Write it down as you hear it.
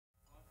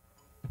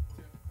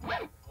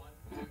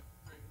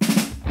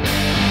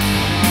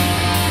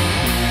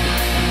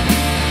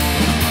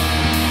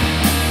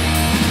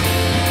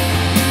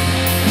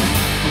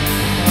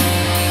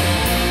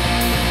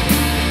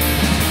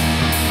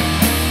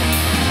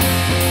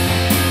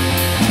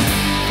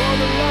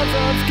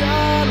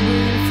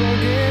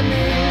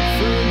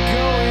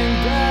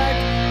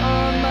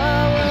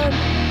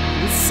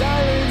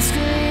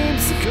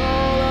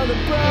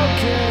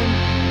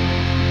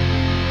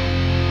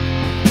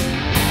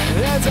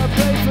Sometimes I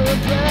pray for a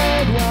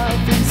plan while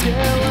things get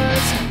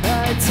worse.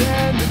 I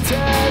tend to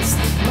test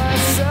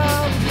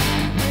myself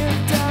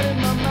with doubt in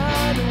my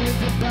mind and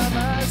with it by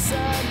my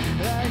side.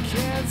 I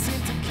can't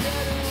seem to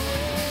get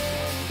away.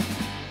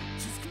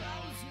 Just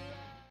close your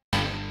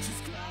eyes.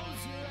 Just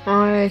close your eyes.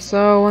 Alright,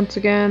 so once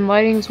again,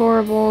 lighting's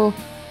horrible.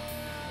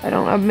 I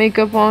don't have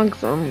makeup on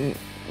because I'm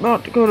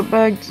about to go to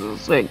bed, so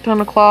it's like 10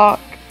 o'clock.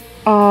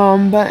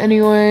 But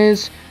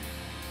anyways,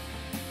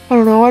 I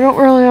don't know, I don't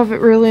really have a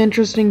really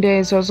interesting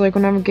day, so it's like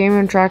whenever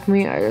Game & Track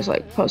me, I just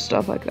like post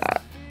stuff like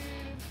that.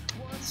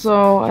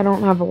 So I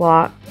don't have a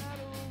lot.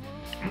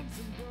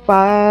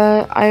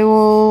 But I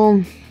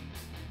will,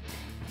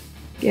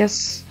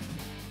 guess,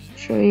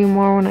 show you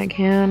more when I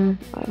can.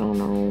 I don't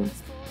know.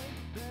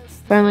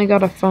 Finally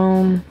got a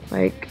phone,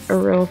 like a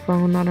real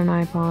phone, not an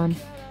iPod.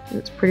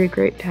 It's pretty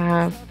great to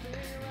have.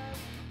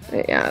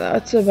 But yeah,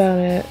 that's about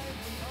it.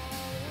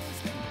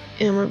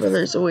 And my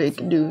brother's awake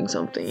and doing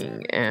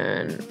something,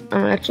 and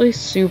I'm actually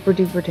super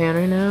duper tan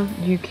right now.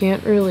 You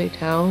can't really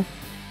tell.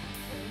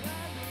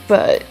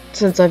 But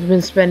since I've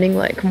been spending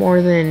like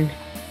more than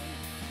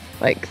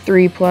like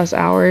 3+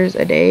 hours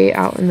a day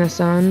out in the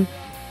sun,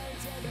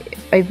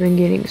 I've been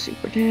getting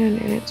super tan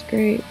and it's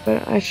great.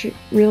 But I should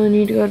really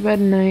need to go to bed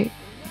tonight.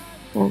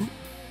 Well,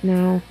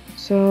 now.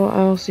 So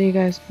I'll see you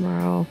guys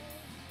tomorrow.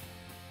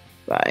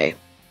 Bye.